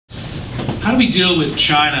How do we deal with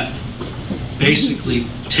China basically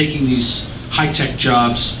taking these high-tech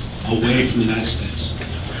jobs away from the United States?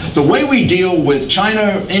 The way we deal with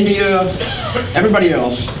China, India, everybody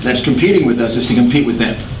else that's competing with us is to compete with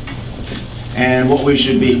them. And what we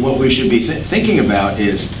should be thinking about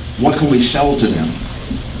is what can we sell to them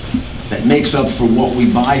that makes up for what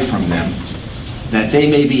we buy from them, that they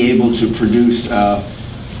may be able to produce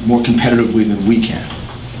more competitively than we can.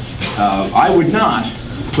 I would not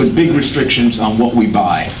put big restrictions on what we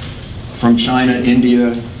buy from China,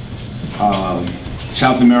 India,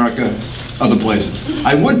 South America, other places.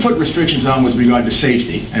 I would put restrictions on with regard to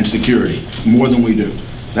safety and security, more than we do.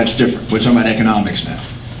 That's different. We're talking about economics now.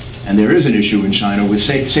 And there is an issue in China with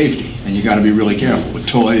safety, and you got to be really careful with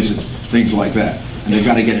toys and things like that. And they've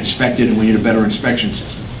got to get inspected, and we need a better inspection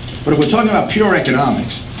system. But if we're talking about pure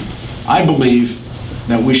economics, I believe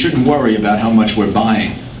that we shouldn't worry about how much we're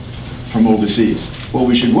buying from overseas. What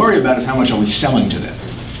we should worry about is how much are we selling to them.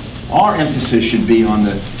 Our emphasis should be on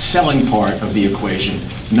the selling part of the equation,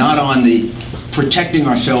 not on the protecting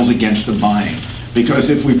ourselves against the buying. Because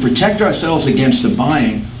if we protect ourselves against the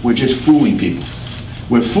buying, we're just fooling people.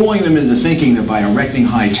 We're fooling them into thinking that by erecting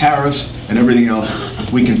high tariffs and everything else,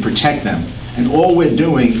 we can protect them. And all we're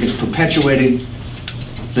doing is perpetuating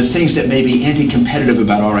the things that may be anti-competitive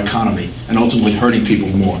about our economy and ultimately hurting people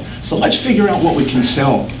more. So let's figure out what we can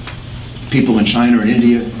sell people in China and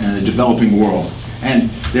India and the developing world. And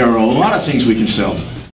there are a lot of things we can sell them.